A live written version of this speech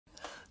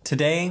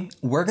Today,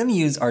 we're going to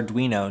use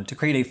Arduino to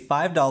create a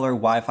 $5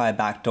 Wi-Fi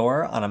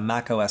backdoor on a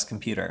macOS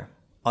computer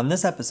on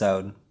this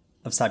episode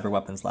of Cyber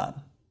Weapons Lab.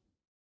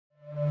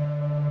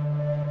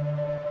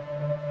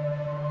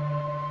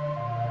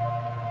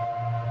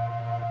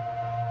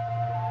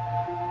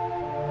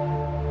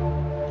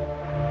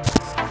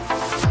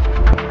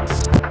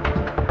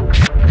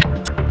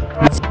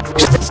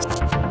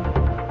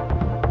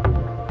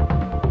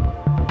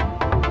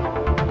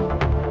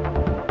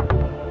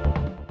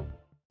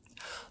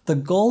 The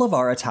goal of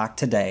our attack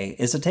today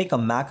is to take a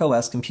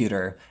macOS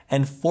computer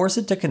and force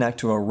it to connect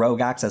to a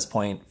rogue access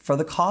point for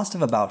the cost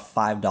of about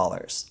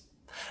 $5.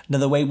 Now,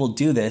 the way we'll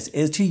do this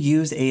is to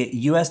use a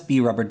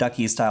USB rubber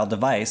ducky style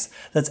device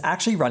that's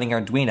actually running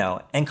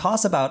Arduino and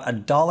costs about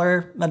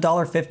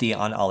 $1.50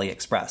 on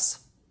AliExpress.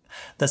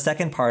 The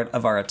second part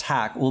of our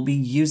attack will be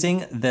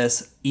using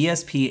this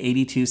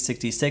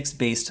ESP8266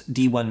 based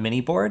D1 mini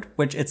board,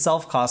 which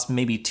itself costs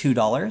maybe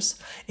 $2,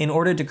 in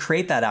order to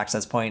create that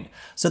access point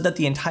so that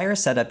the entire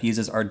setup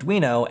uses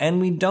Arduino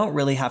and we don't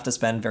really have to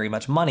spend very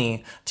much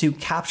money to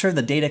capture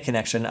the data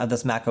connection of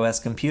this macOS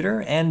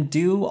computer and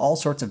do all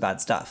sorts of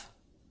bad stuff.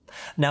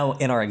 Now,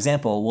 in our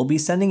example, we'll be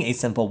sending a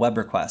simple web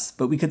request,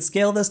 but we could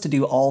scale this to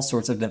do all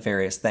sorts of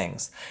nefarious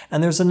things.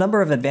 And there's a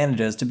number of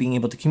advantages to being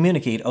able to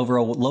communicate over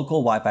a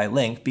local Wi-Fi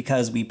link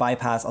because we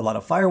bypass a lot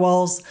of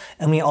firewalls,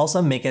 and we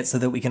also make it so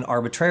that we can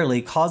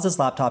arbitrarily cause this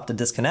laptop to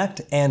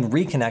disconnect and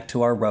reconnect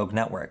to our rogue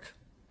network.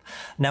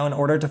 Now, in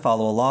order to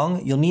follow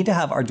along, you'll need to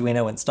have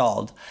Arduino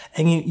installed,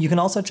 and you can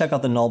also check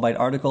out the Null Byte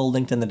article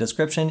linked in the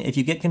description if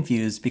you get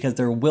confused, because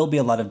there will be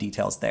a lot of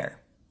details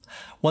there.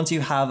 Once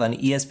you have an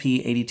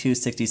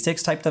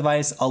ESP8266 type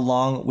device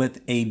along with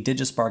a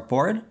DigiSpark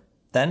board,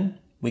 then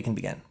we can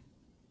begin.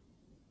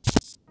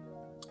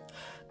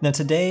 Now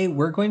today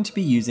we're going to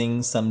be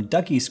using some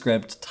Ducky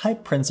script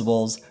type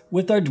principles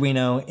with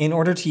Arduino in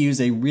order to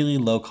use a really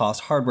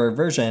low-cost hardware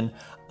version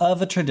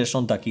of a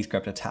traditional Ducky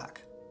script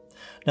attack.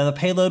 Now the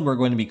payload we're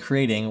going to be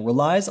creating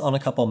relies on a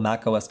couple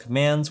macOS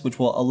commands which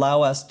will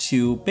allow us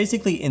to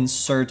basically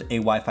insert a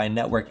Wi-Fi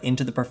network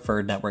into the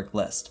preferred network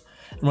list.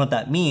 And what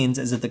that means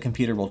is that the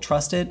computer will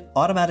trust it,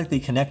 automatically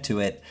connect to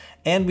it,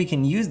 and we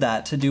can use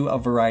that to do a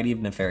variety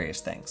of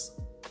nefarious things.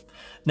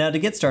 Now to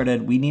get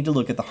started, we need to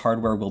look at the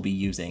hardware we'll be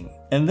using.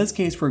 In this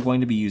case, we're going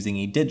to be using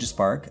a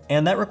DigiSpark,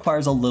 and that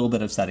requires a little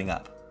bit of setting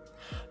up.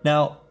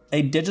 Now,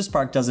 a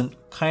DigiSpark doesn't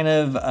how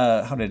do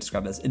I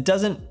describe this? It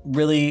doesn't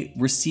really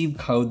receive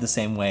code the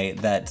same way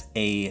that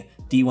a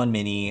D1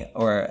 Mini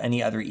or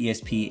any other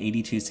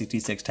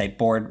ESP8266 type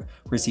board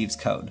receives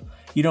code.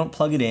 You don't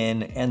plug it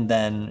in and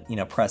then,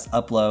 press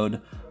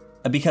upload,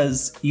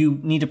 because you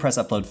need to press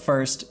upload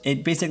first.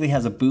 It basically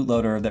has a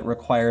bootloader that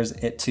requires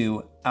it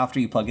to, after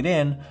you plug it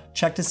in,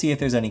 check to see if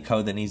there's any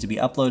code that needs to be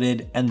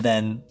uploaded and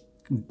then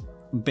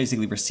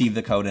basically receive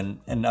the code and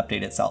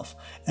update itself.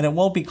 And it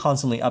won't be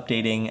constantly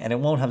updating, and it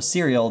won't have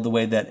serial the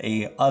way that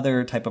a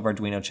other type of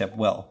Arduino chip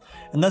will.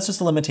 And that's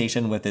just a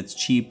limitation with its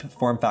cheap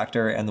form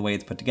factor and the way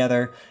it's put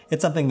together.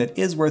 It's something that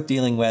is worth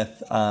dealing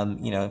with,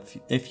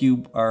 if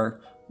you are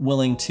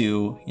willing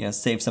to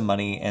save some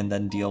money and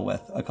then deal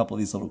with a couple of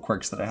these little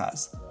quirks that it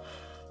has.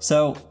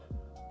 So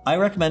I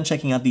recommend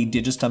checking out the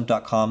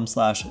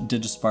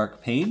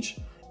digistump.com/digispark page.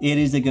 It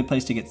is a good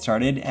place to get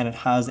started, and it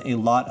has a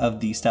lot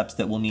of the steps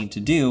that we'll need to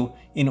do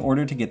in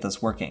order to get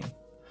this working.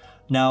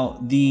 Now,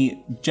 the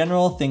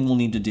general thing we'll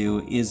need to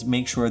do is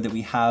make sure that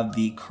we have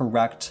the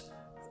correct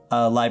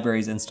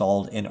libraries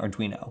installed in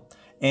Arduino.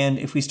 And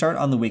if we start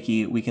on the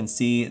wiki, we can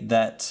see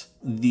that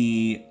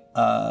the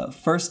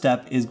first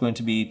step is going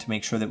to be to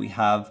make sure that we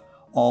have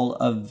all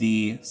of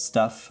the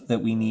stuff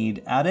that we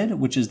need added,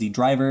 which is the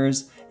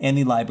drivers and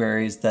the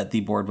libraries that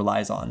the board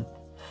relies on.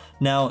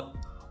 Now,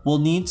 we'll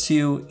need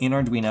to, in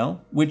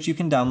Arduino, which you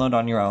can download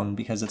on your own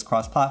because it's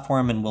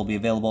cross-platform and will be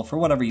available for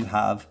whatever you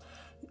have,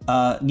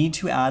 need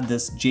to add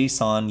this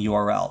JSON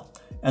URL.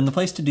 And the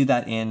place to do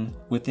that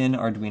within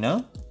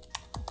Arduino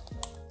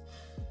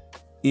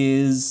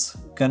is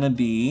gonna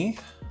be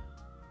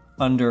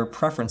under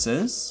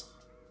Preferences.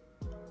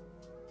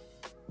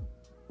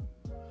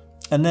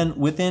 And then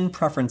within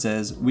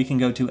Preferences, we can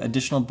go to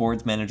Additional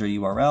Boards Manager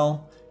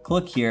URL,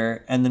 click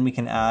here, and then we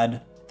can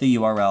add the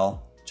URL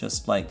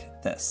just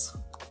like this.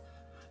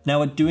 Now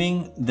what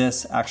doing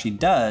this actually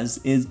does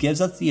is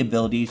gives us the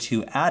ability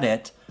to add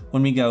it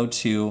when we go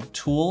to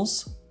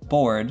Tools,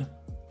 Board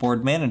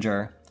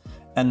Manager,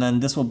 and then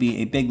this will be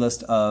a big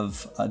list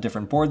of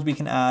different boards we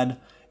can add.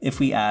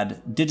 If we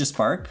add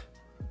DigiSpark,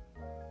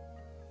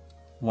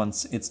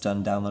 once it's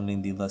done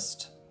downloading the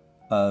list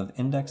of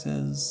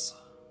indexes,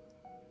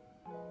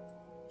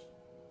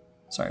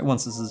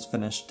 once this is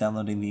finished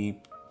downloading the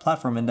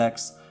platform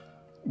index,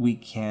 we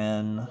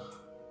can,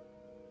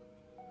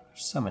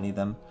 there's so many of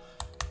them,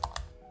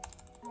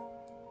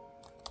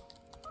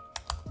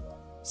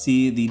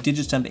 see the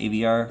Digistump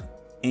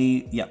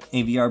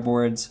AVR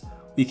boards.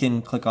 We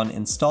can click on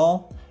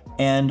Install,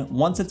 and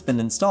once it's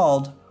been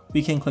installed,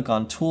 we can click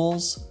on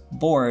Tools,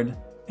 Board,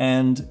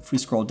 and if we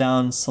scroll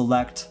down,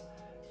 select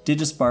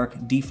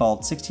DigiSpark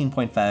default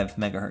 16.5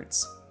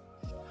 megahertz.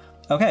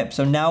 Okay,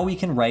 so now we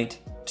can write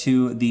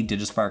to the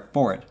DigiSpark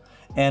board.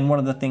 And one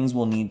of the things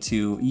we'll need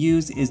to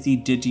use is the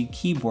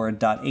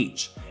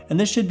digikeyboard.h. And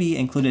this should be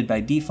included by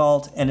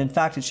default, and in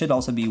fact, it should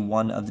also be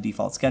one of the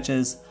default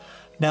sketches.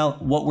 Now,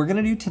 what we're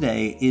gonna do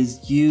today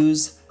is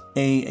use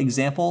an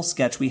example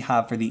sketch we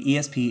have for the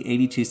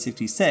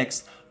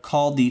ESP8266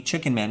 called the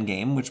Chicken Man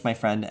game, which my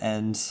friend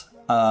and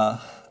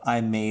I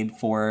made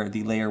for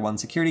the Layer 1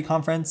 security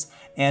conference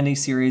and a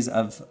series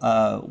of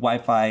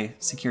Wi-Fi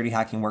security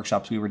hacking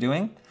workshops we were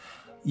doing.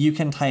 You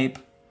can type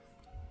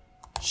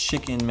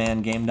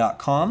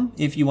chickenmangame.com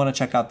if you want to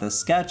check out this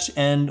sketch.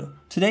 And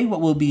today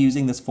what we'll be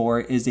using this for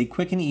is a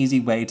quick and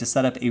easy way to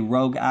set up a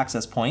rogue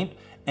access point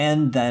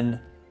and then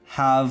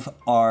have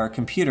our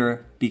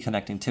computer be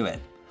connecting to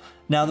it.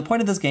 Now, the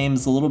point of this game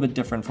is a little bit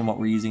different from what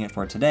we're using it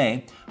for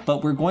today,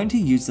 but we're going to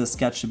use this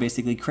sketch to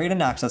basically create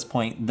an access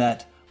point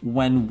that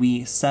when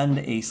we send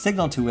a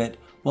signal to it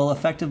will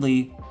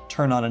effectively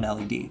turn on an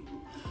LED.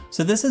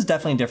 So this is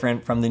definitely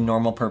different from the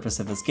normal purpose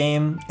of this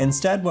game.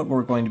 Instead, what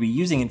we're going to be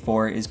using it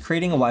for is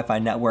creating a Wi-Fi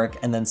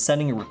network and then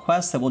sending a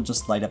request that will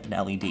just light up an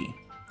LED.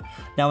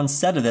 Now,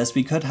 instead of this,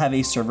 we could have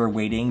a server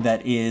waiting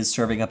that is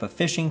serving up a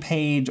phishing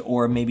page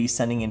or maybe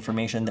sending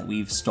information that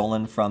we've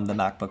stolen from the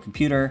MacBook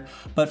computer.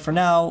 But for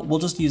now, we'll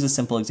just use a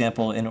simple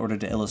example in order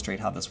to illustrate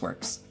how this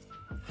works.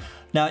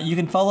 Now, you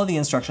can follow the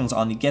instructions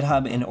on the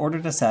GitHub in order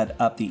to set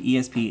up the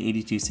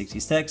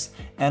ESP8266,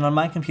 and on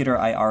my computer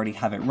I already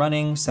have it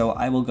running, so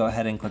I will go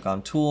ahead and click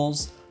on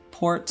Tools,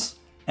 Port,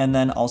 and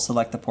then I'll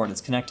select the port it's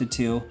connected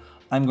to.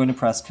 I'm going to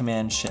press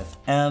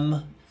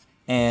Command-Shift-M,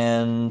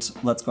 and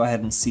let's go ahead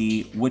and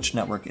see which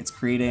network it's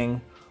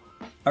creating.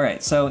 All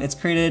right, so it's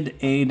created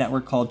a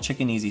network called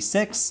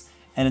ChickenEasy6,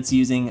 and it's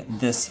using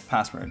this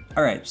password.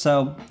 All right,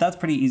 so that's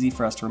pretty easy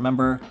for us to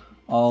remember.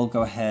 I'll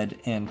go ahead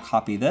and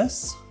copy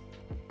this.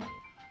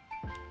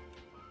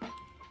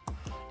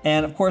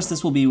 And of course,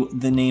 this will be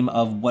the name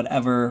of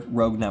whatever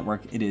rogue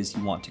network it is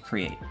you want to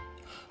create.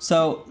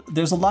 So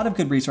there's a lot of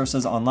good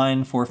resources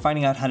online for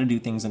finding out how to do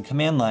things in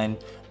command line.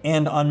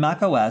 And on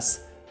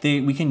macOS,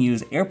 we can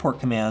use airport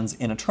commands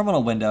in a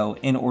terminal window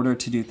in order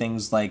to do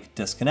things like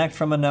disconnect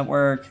from a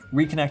network,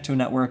 reconnect to a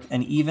network,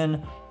 and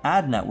even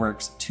add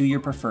networks to your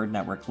preferred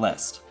network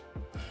list.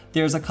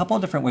 There's a couple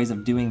of different ways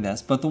of doing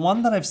this, but the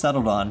one that I've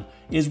settled on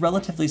is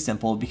relatively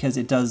simple because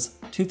it does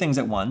two things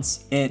at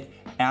once. It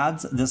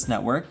adds this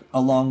network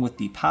along with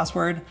the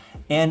password,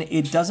 and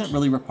it doesn't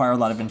really require a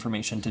lot of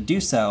information to do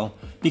so,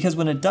 because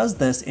when it does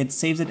this, it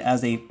saves it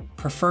as a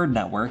preferred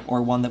network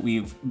or one that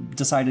we've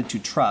decided to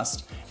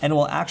trust, and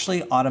will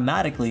actually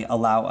automatically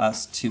allow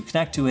us to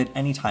connect to it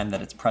anytime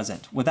that it's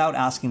present without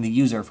asking the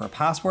user for a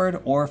password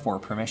or for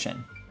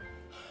permission.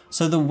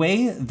 So the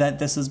way that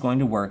this is going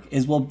to work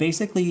is we'll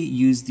basically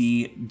use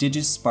the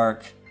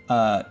DigiSpark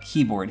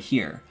keyboard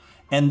here.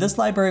 And this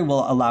library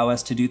will allow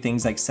us to do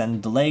things like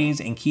send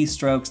delays and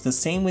keystrokes the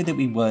same way that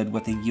we would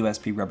with a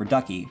USB rubber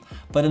ducky.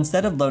 But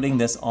instead of loading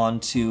this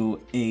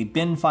onto a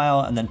bin file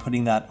and then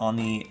putting that on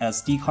the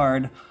SD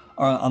card,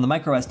 or on the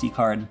micro SD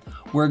card,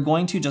 we're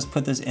going to just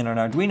put this in an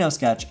Arduino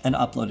sketch and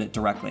upload it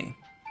directly.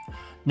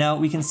 Now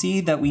we can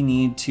see that we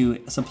need to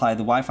supply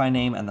the Wi-Fi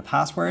name and the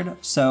password.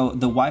 So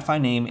the Wi-Fi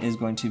name is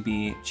going to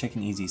be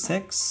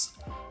ChickenEasy6.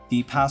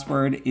 The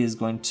password is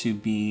going to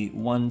be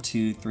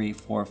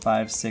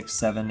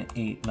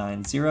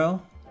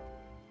 12345678990.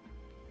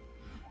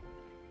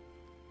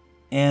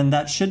 And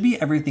that should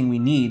be everything we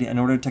need in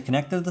order to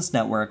connect to this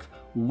network,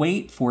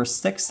 wait for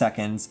 6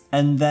 seconds,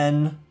 and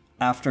then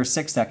after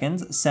 6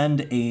 seconds,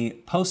 send a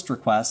post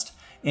request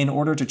in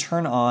order to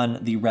turn on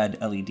the red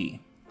LED.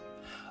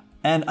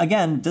 And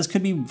again, this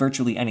could be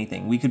virtually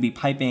anything. We could be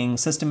piping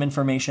system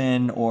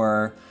information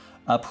or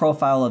a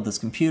profile of this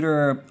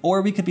computer,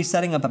 or we could be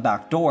setting up a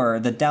backdoor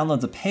that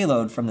downloads a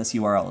payload from this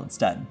URL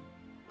instead.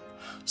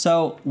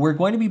 So we're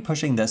going to be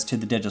pushing this to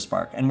the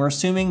DigiSpark, and we're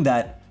assuming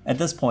that at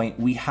this point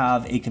we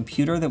have a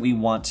computer that we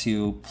want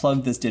to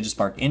plug this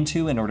DigiSpark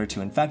into in order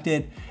to infect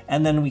it,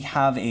 and then we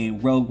have a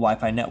rogue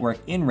Wi-Fi network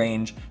in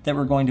range that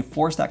we're going to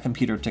force that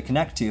computer to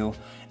connect to.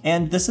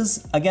 And this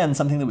is, again,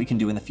 something that we can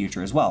do in the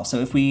future as well.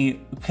 So if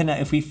we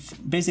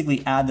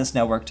basically add this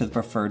network to the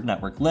preferred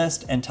network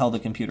list and tell the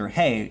computer,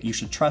 hey, you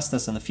should trust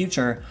this in the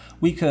future,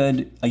 we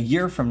could, a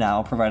year from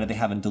now, provided they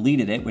haven't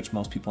deleted it, which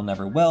most people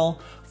never will,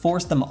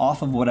 force them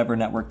off of whatever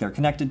network they're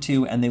connected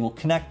to, and they will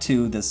connect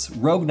to this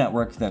rogue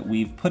network that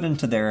we've put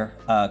into their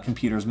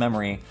computer's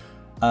memory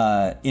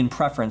in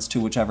preference to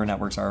whichever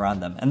networks are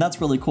around them. And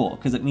that's really cool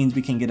because it means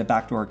we can get a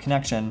backdoor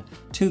connection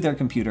to their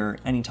computer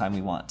anytime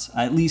we want,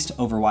 at least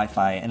over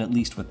Wi-Fi and at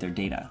least with their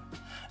data.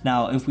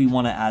 Now, if we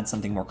want to add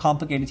something more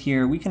complicated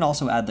here, we can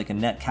also add like a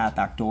netcat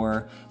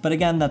backdoor, but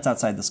again, that's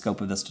outside the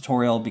scope of this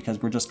tutorial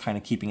because we're just kind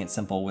of keeping it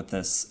simple with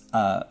this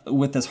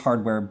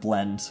hardware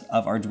blend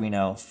of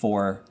Arduino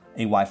for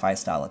a Wi-Fi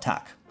style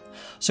attack.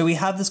 So we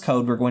have this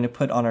code we're going to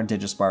put on our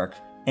DigiSpark.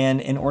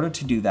 And in order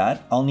to do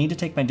that, I'll need to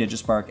take my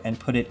DigiSpark and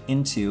put it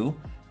into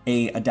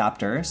an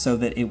adapter so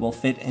that it will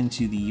fit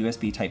into the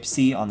USB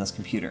Type-C on this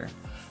computer.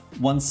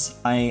 Once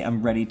I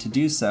am ready to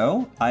do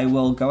so, I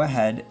will go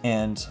ahead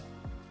and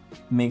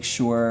make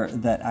sure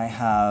that I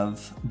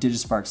have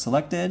DigiSpark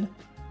selected.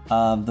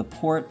 The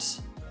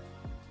port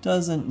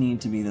doesn't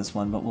need to be this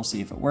one, but we'll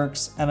see if it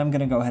works. And I'm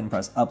gonna go ahead and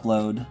press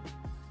upload.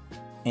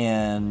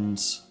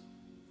 And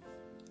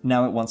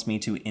now it wants me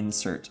to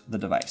insert the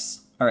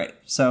device. All right,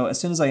 so as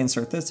soon as I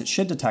insert this, it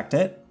should detect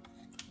it.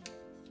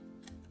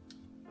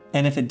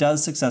 And if it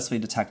does successfully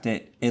detect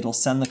it, it'll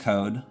send the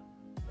code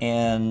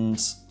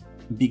and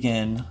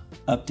begin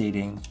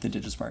updating the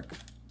DigiSpark.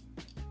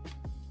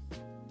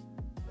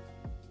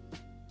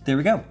 There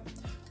we go. All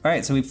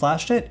right, so we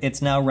flashed it.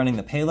 It's now running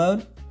the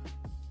payload.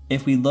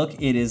 If we look,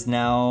 it is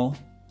now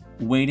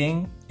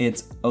waiting.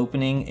 It's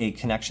opening a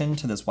connection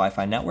to this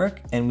Wi-Fi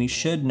network, and we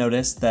should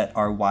notice that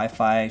our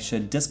Wi-Fi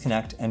should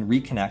disconnect and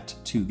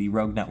reconnect to the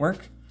rogue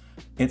network.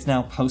 It's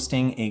now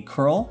posting a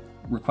curl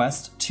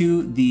request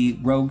to the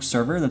rogue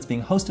server that's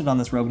being hosted on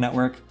this rogue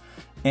network,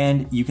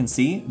 and you can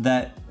see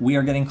that we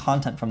are getting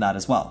content from that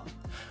as well.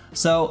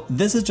 So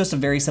this is just a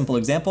very simple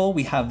example.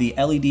 We have the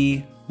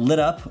LED lit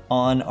up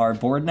on our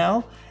board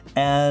now,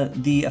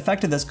 and the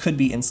effect of this could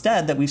be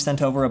instead that we've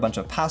sent over a bunch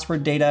of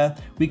password data.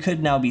 We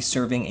could now be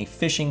serving a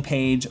phishing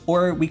page,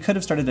 or we could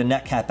have started a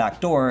netcat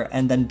backdoor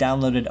and then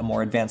downloaded a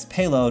more advanced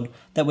payload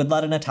that would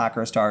let an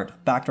attacker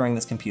start backdooring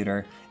this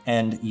computer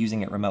and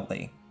using it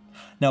remotely.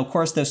 Now, of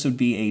course, this would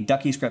be a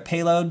ducky script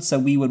payload, so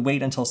we would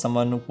wait until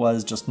someone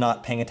was just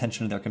not paying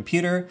attention to their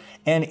computer,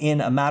 and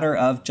in a matter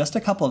of just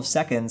a couple of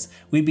seconds,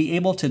 we'd be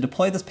able to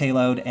deploy this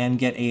payload and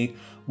get a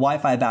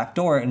Wi-Fi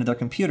backdoor into their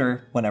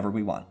computer whenever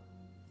we want.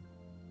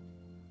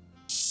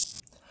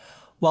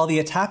 While the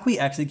attack we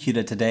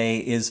executed today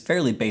is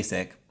fairly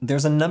basic,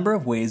 there's a number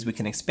of ways we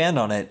can expand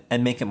on it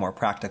and make it more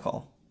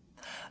practical.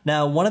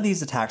 Now, one of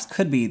these attacks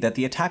could be that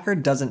the attacker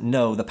doesn't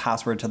know the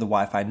password to the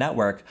Wi-Fi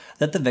network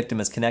that the victim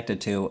is connected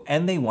to,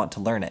 and they want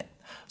to learn it.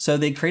 So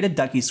they create a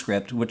ducky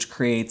script which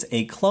creates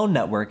a clone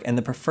network and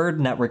the preferred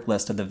network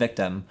list of the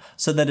victim,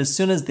 so that as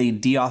soon as they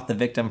deauth the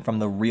victim from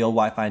the real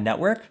Wi-Fi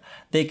network,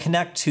 they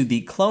connect to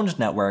the cloned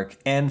network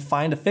and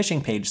find a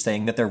phishing page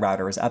saying that their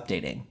router is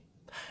updating.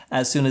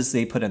 As soon as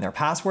they put in their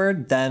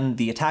password, then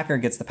the attacker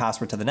gets the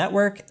password to the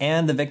network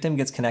and the victim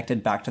gets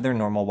connected back to their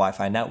normal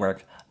Wi-Fi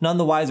network, none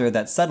the wiser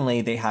that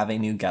suddenly they have a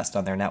new guest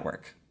on their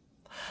network.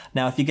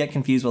 Now, if you get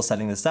confused while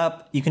setting this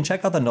up, you can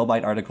check out the Null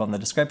Byte article in the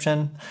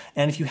description,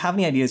 and if you have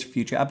any ideas for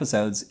future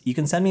episodes, you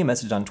can send me a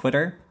message on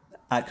Twitter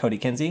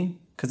 @CodyKinsey,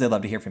 because I'd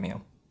love to hear from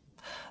you.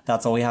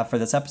 That's all we have for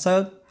this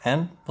episode,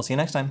 and we'll see you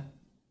next time.